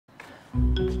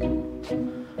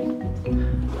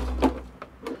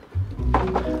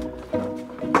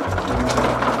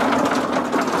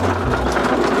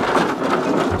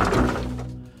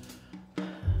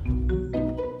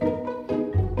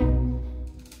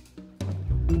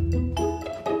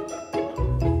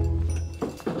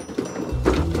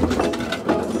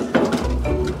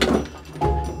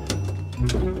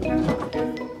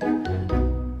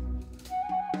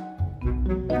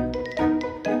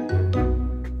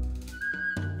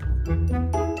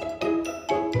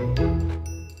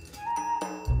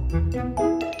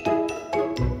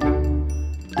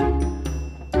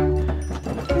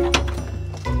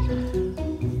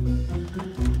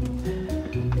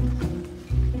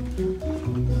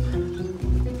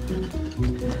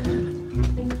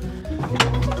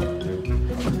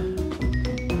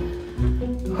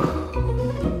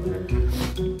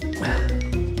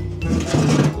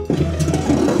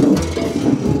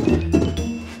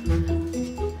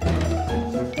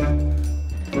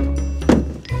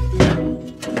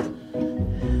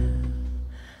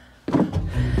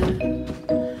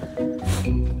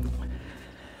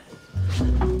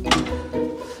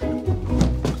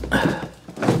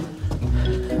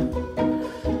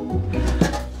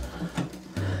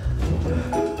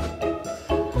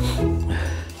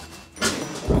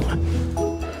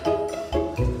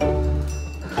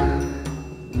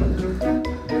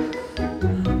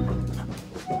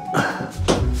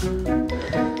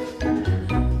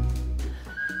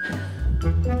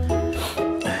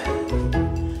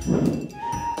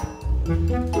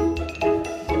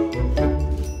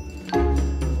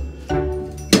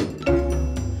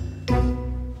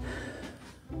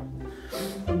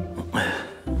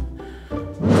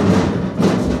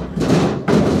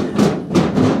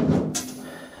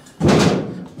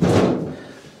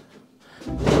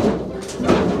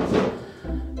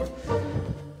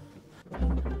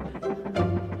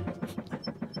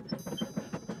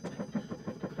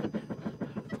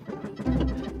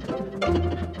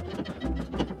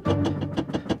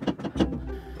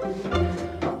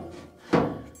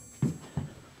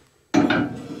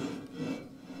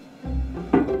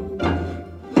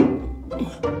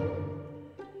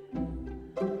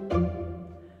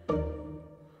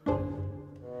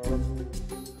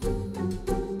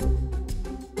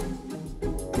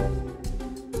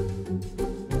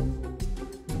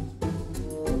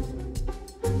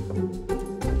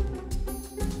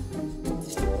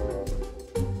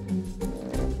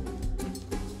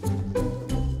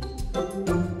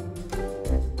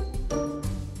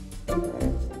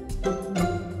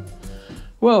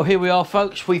Well, here we are,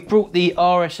 folks. We've brought the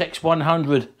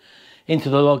RSX100 into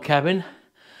the log cabin.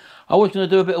 I was going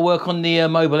to do a bit of work on the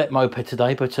mobilette moped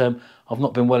today, but I've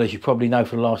not been well, as you probably know,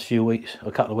 for the last few weeks,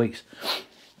 a couple of weeks.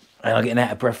 And I'm getting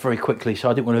out of breath very quickly,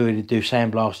 so I didn't want to really do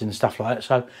sandblasting and stuff like that.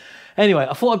 So anyway,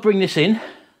 I thought I'd bring this in.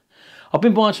 I've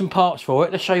been buying some parts for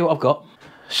it. Let's show you what I've got.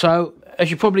 So,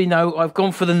 as you probably know, I've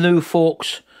gone for the new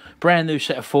forks, brand new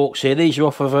set of forks here. These are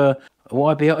off of a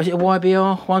YBR, is it a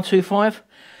YBR 125?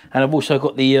 And I've also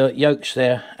got the yokes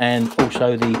there, and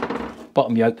also the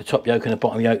bottom yoke, the top yoke and the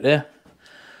bottom yoke there.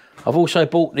 I've also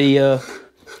bought the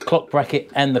clock bracket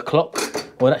and the clock.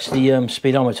 Well, that's the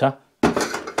speedometer.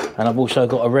 And I've also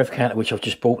got a rev counter, which I've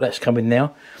just bought. That's coming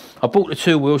now. I bought the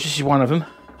two wheels. This is one of them.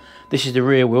 This is the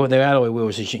rear wheel. They're alloy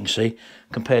wheels, as you can see,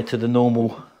 compared to the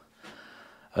normal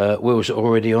wheels that are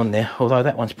already on there. Although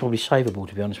that one's probably savable,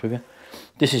 to be honest with you.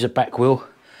 This is a back wheel.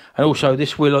 And also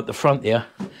this wheel at the front here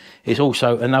is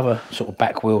also another sort of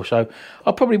back wheel. So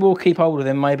I probably will keep hold of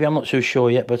them, maybe. I'm not too sure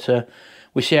yet, but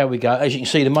we'll see how we go. As you can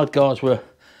see, the mud guards were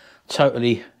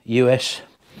totally US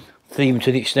themed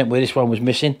to the extent where this one was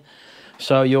missing.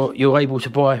 So you're able to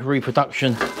buy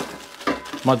reproduction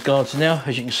mud guards now.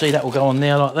 As you can see, that will go on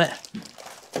there like that.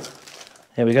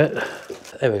 There we go.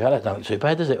 There we go. That don't look too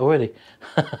bad, does it, already?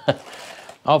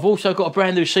 I've also got a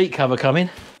brand new seat cover coming.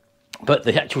 But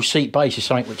the actual seat base is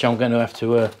something which I'm going to have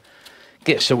to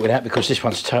get sorted out, because this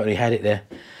one's totally had it there.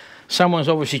 Someone's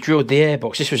obviously drilled the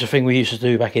airbox. This was a thing we used to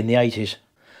do back in the 80s,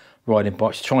 riding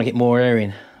bikes, to try and get more air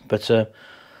in. But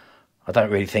I don't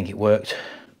really think it worked.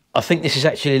 I think this is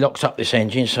actually locked up, this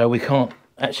engine, so we can't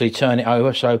actually turn it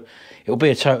over. So it'll be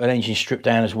a total engine strip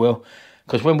down as well.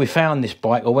 Because when we found this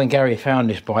bike, or when Gary found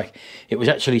this bike, it was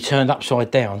actually turned upside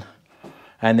down.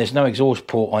 And there's no exhaust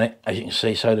port on it, as you can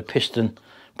see. So the piston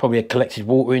probably had collected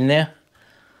water in there.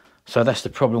 So that's the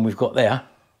problem we've got there.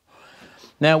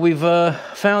 Now we've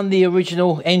found the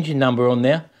original engine number on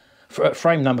there,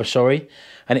 frame number, sorry,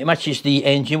 and it matches the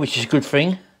engine, which is a good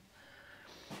thing.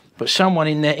 But someone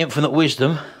in their infinite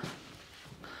wisdom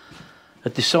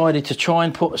had decided to try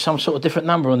and put some sort of different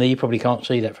number on there. You probably can't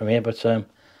see that from here, but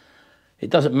it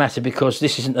doesn't matter because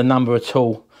this isn't the number at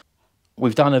all.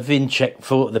 We've done a VIN check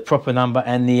for the proper number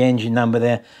and the engine number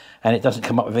there, and it doesn't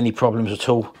come up with any problems at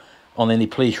all on any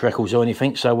police records or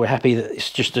anything. So we're happy that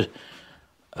it's just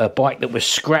a bike that was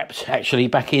scrapped actually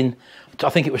back in, I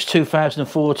think it was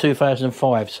 2004,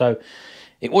 2005. So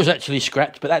it was actually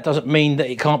scrapped, but that doesn't mean that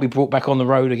it can't be brought back on the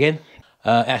road again.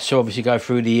 It has to obviously go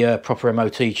through the proper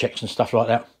MOT checks and stuff like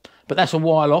that. But that's a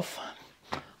while off.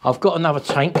 I've got another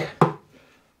tank.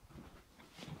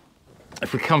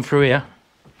 If we come through here,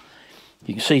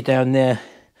 you can see down there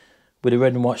with a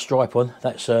red and white stripe on,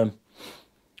 that's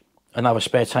another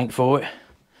spare tank for it.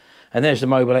 And there's the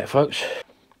mobilette, folks,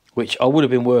 which I would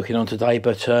have been working on today,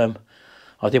 but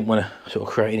I didn't want to sort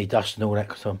of create any dust and all that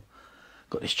because I've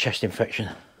got this chest infection.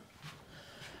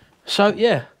 So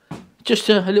yeah, just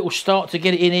a little start to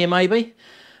get it in here maybe,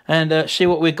 and see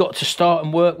what we've got to start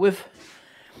and work with.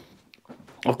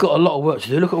 I've got a lot of work to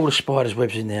do. Look at all the spider's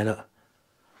webs in there, look.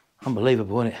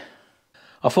 Unbelievable, isn't it?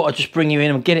 I thought I'd just bring you in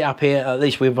and get it up here. At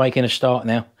least we're making a start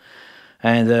now,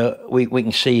 and we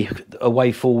can see a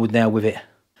way forward now with it.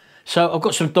 So I've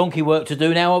got some donkey work to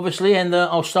do now, obviously, and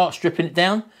I'll start stripping it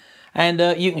down,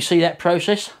 and you can see that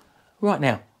process right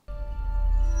now.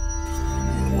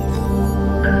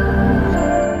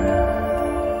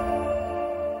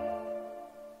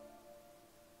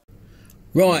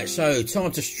 Right, so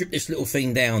time to strip this little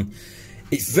thing down.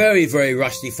 It's very, very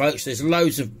rusty, folks. There's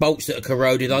loads of bolts that are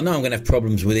corroded. I know I'm going to have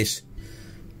problems with this.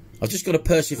 I've just got to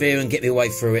persevere and get my way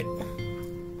through it.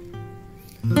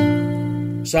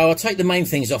 So I'll take the main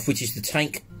things off, which is the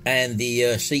tank and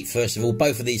the seat first of all.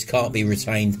 Both of these can't be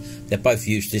retained. They're both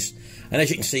useless. And as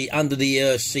you can see, under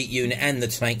the seat unit and the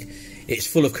tank, it's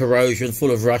full of corrosion,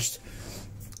 full of rust.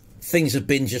 Things have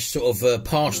been just sort of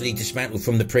partially dismantled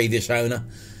from the previous owner.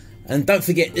 And don't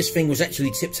forget, this thing was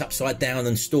actually tipped upside down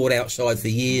and stored outside for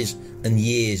years and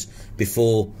years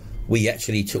before we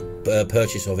actually took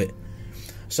purchase of it.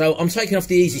 So I'm taking off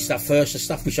the easy stuff first, the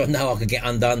stuff which I know I could get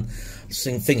undone.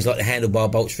 Things like the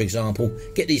handlebar bolts, for example.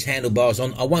 Get these handlebars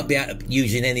on. I won't be out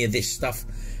using any of this stuff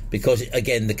because,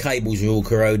 again, the cables are all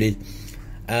corroded.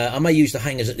 I may use the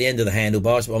hangers at the end of the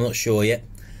handlebars, but I'm not sure yet.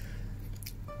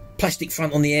 Plastic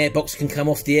front on the airbox can come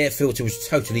off. The air filter was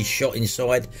totally shot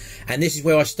inside, and this is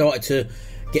where I started to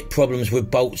get problems with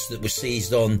bolts that were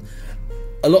seized on.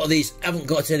 A lot of these haven't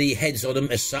got any heads on them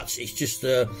as such. It's just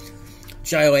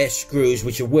JIS screws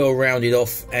which are well rounded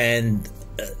off and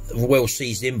well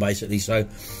seized in basically. So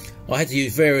I had to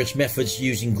use various methods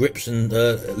using grips and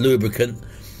lubricant,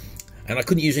 and I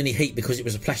couldn't use any heat because it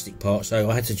was a plastic part, so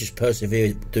I had to just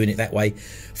persevere doing it that way.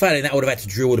 Failing that, I would have had to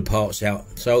drill the parts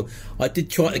out. So I did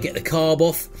try to get the carb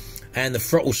off and the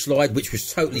throttle slide, which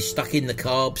was totally stuck in the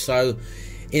carb. So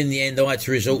in the end, I had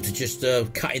to resort to just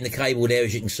cutting the cable there,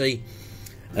 as you can see.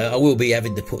 I will be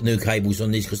having to put new cables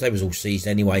on these because they was all seized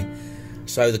anyway.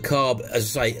 So the carb,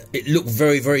 as I say, it looked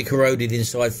very, very corroded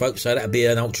inside, folks, so that'd be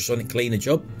an ultrasonic cleaner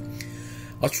job.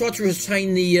 I tried to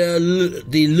retain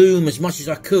the loom as much as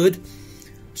I could,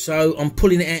 so I'm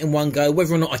pulling it out in one go.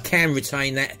 Whether or not I can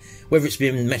retain that, whether it's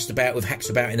been messed about with, hacks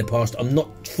about in the past, I'm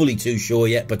not fully too sure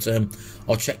yet, but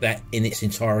I'll check that in its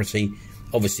entirety,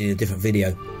 obviously in a different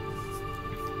video.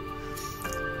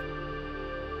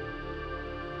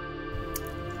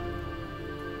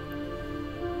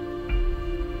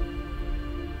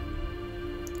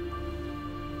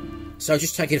 So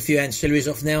just taking a few ancillaries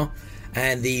off now,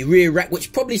 and the rear rack,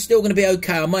 which probably still going to be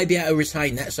okay. I may be able to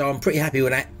retain that, so I'm pretty happy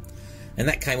with that. And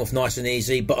that came off nice and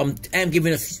easy, but I am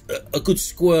giving a good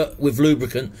squirt with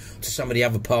lubricant to some of the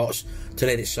other parts to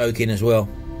let it soak in as well.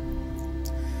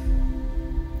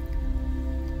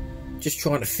 Just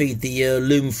trying to feed the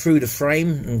loom through the frame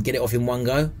and get it off in one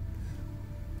go.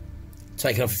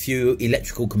 Taking off a few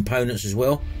electrical components as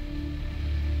well.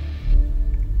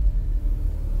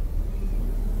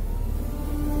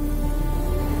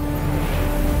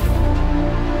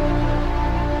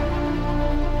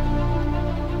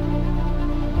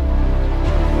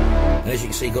 As you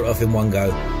can see, got it off in one go.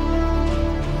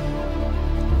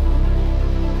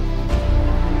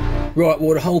 Right,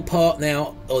 well, the whole part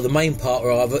now, or the main part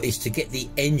rather, is to get the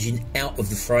engine out of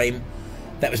the frame.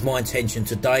 That was my intention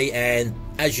today, and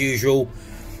as usual,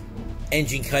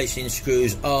 engine casing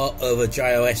screws are of a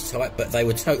JIS type, but they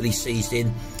were totally seized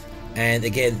in, and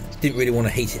again, didn't really want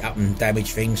to heat it up and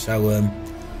damage things, so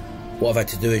what I've had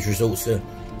to do is resort to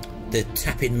the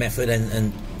tapping method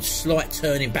and slight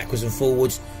turning backwards and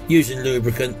forwards using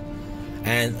lubricant,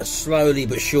 and slowly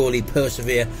but surely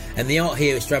persevere. And the art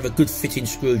here is to have a good fitting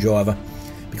screwdriver,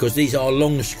 because these are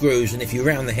long screws, and if you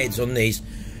round the heads on these,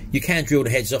 you can drill the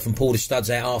heads off and pull the studs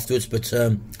out afterwards, but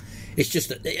it's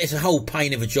just it's a whole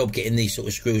pain of a job getting these sort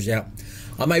of screws out.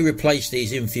 I may replace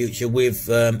these in future with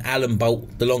Allen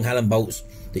bolt, the long Allen bolts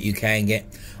that you can get.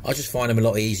 I just find them a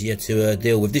lot easier to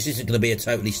deal with. This isn't going to be a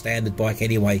totally standard bike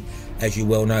anyway, as you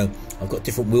well know. I've got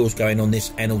different wheels going on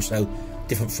this and also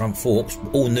different front forks,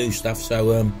 all new stuff.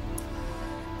 So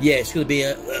yeah, it's going to be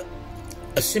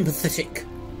a sympathetic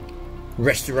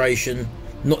restoration,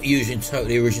 not using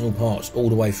totally original parts all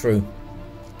the way through.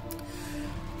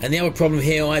 And the other problem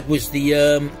here I had was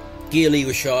the gear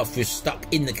lever shaft was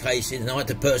stuck in the casing, and I had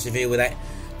to persevere with that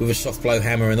with a soft blow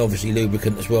hammer and obviously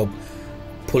lubricant as well,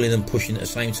 pulling and pushing at the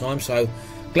same time. So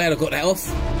glad I got that off.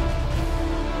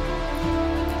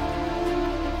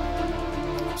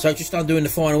 So just undoing the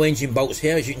final engine bolts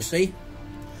here, as you can see,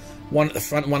 one at the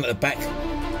front, one at the back.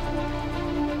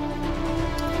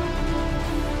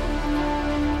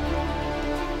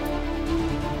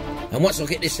 And once I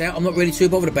get this out, I'm not really too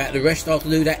bothered about the rest. I'll have to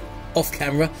do that off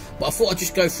camera, but I thought I'd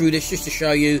just go through this just to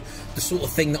show you the sort of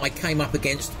thing that I came up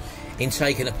against in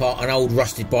taking apart an old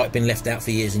rusted bike been left out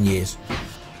for years and years.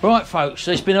 Right folks,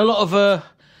 there's been a lot of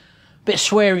bit of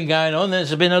swearing going on.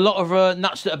 There's been a lot of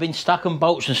nuts that have been stuck and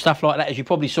bolts and stuff like that, as you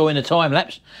probably saw in the time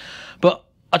lapse. But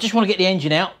I just want to get the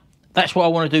engine out. That's what I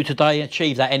want to do today,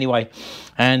 achieve that anyway.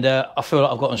 And I feel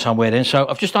like I've gotten somewhere then. So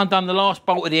I've just undone the last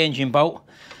bolt of the engine bolt.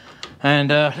 And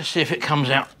let's see if it comes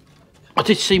out. I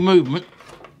did see movement.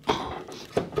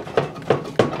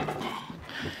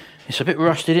 It's a bit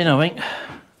rusted in, I think.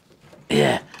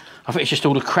 Yeah, I think it's just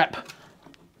all the crap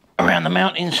around the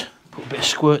mountings. Put a bit of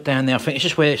squirt down there. I think it's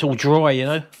just where it's all dry, you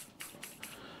know.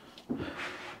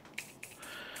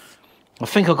 I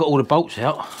think I've got all the bolts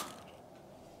out.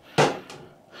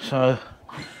 So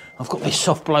I've got this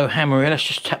soft blow hammer here. Let's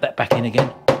just tap that back in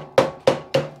again.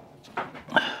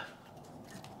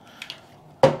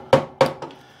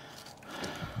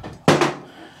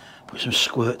 Put some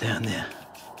squirt down there.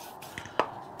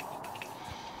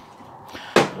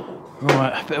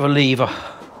 Right, a bit of a lever.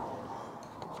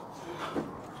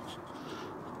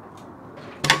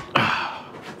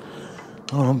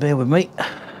 Hold on, bear with me.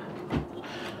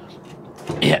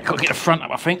 Yeah, got to get the front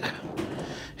up, I think.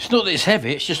 It's not that it's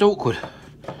heavy, it's just awkward.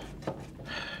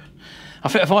 I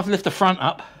think if I lift the front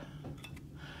up,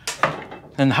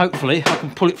 then hopefully I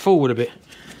can pull it forward a bit.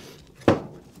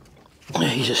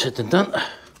 Easier said than done.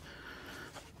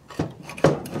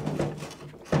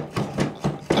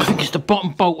 I think it's the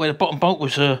bottom bolt, where the bottom bolt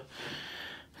was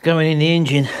going in the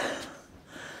engine,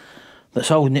 that's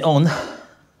holding it on.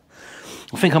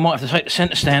 I think I might have to take the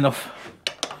centre stand off,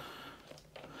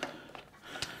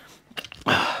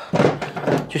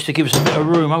 just to give us a bit of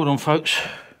room. Hold on folks.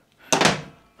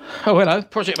 Oh hello,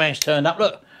 Project Man's turned up,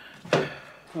 look.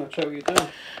 I'll check what you're doing.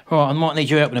 Right, I might need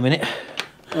your help in a minute.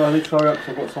 Well, I need to hurry up because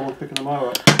I've got someone picking the mower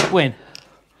up. When?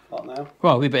 Up now.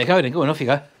 Right, we better go then. Go on, off you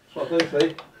go. That's what I do,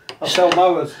 see. I sell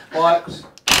mowers, bikes.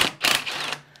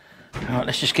 Right,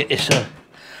 let's just get this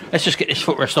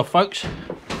footrest off, folks.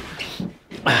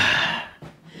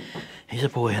 He's a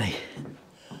boy, isn't he?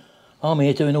 I'm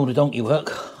here doing all the donkey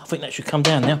work. I think that should come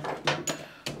down now.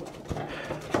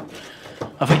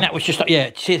 I think that was just,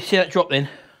 yeah, see that drop then?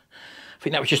 I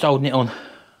think that was just holding it on.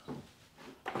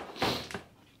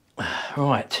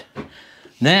 Right,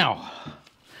 now,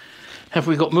 have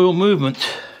we got more movement?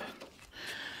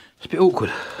 It's a bit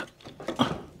awkward.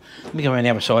 Let me go around the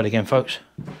other side again, folks.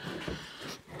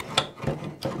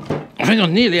 I think I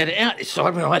nearly had it out this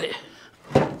side when I had it.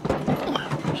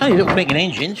 It's only a little blinking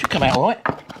engine, should come out all right.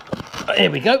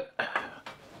 There we go.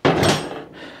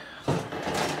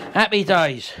 Happy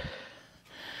days.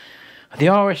 The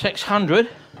RSX100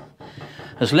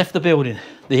 has left the building,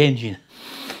 the engine.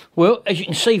 Well, as you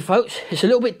can see, folks, it's a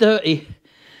little bit dirty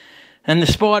and the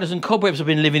spiders and cobwebs have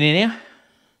been living in here.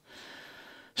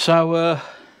 So,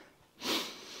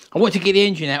 I want to get the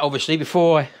engine out, obviously,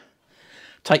 before I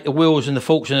take the wheels and the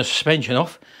forks and the suspension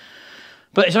off.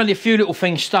 But there's only a few little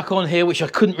things stuck on here which I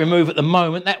couldn't remove at the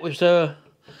moment. That was,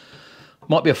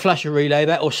 might be a flasher relay,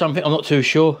 that, or something, I'm not too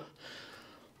sure.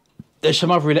 There's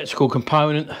some other electrical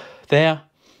component there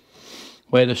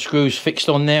where the screw's fixed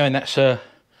on there, and that's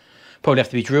probably have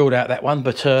to be drilled out, that one,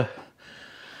 but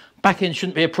back end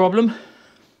shouldn't be a problem.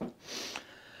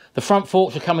 The front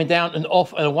forks are coming down and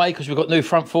off and away because we've got new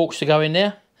front forks to go in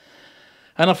there.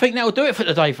 And I think that will do it for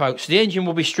today, folks. The engine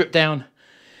will be stripped down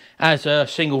as a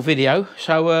single video.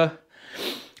 So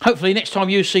hopefully next time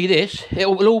you see this, it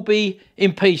will all be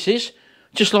in pieces,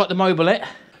 just like the Mobilette,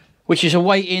 which is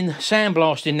awaiting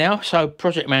sandblasting now. So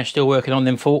Project Man's still working on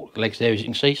them fork legs there, as you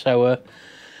can see. So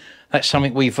that's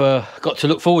something we've got to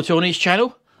look forward to on his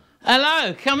channel.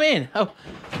 Hello, come in. Oh,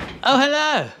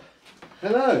 hello.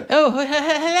 Hello. Oh,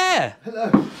 hello.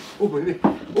 Hello. Oh, baby.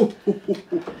 Oh.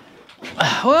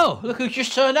 Well, look who's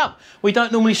just turned up. We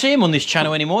don't normally see him on this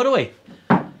channel anymore, do we?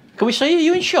 Can we see you? Are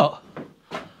you in shot?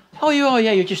 Oh, you are,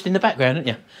 yeah, you're just in the background, aren't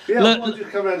you? Yeah, I might just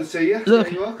come round to see you.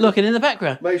 Looking in the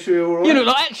background. Make sure you're all right. You look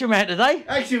like Action Man today.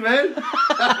 Action Man?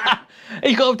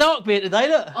 He's got a dark beard today,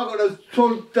 look. I've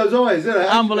got those eyes, isn't it?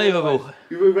 Unbelievable.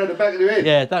 You move around the back of your head.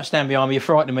 Yeah, don't stand behind me, you're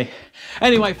frightening me.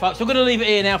 Anyway, folks, we're going to leave it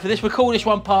here now for this. We'll call this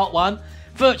one part 1.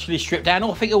 Virtually stripped down.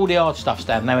 I think all the hard stuff's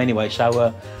down now anyway,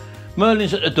 so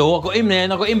Merlin's at the door. I've got him there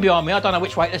and I've got him behind me. I don't know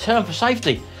which way to turn for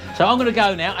safety. So I'm going to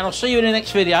go now and I'll see you in the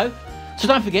next video. So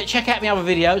don't forget, check out my other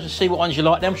videos and see what ones you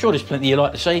like. I'm sure there's plenty you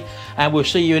like to see. And we'll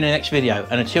see you in the next video.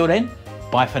 And until then,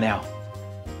 bye for now.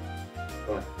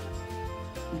 Right.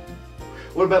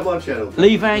 What about my channel?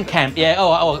 Lee Van Camp, yeah.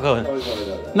 Oh, go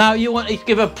on. No, you want to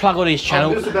give a plug on his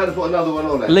channel. I'm just about to put another one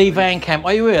on there. Lee Van Camp,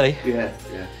 are you really? Yeah.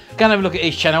 Go and have a look at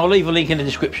his channel. I'll leave a link in the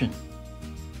description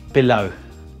below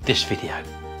this video.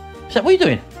 Is that what you're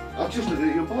doing? I'm just looking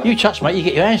at your bike. You touch, mate, you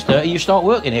get your hands dirty, you start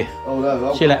working here. Oh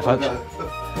no. See you later, folks.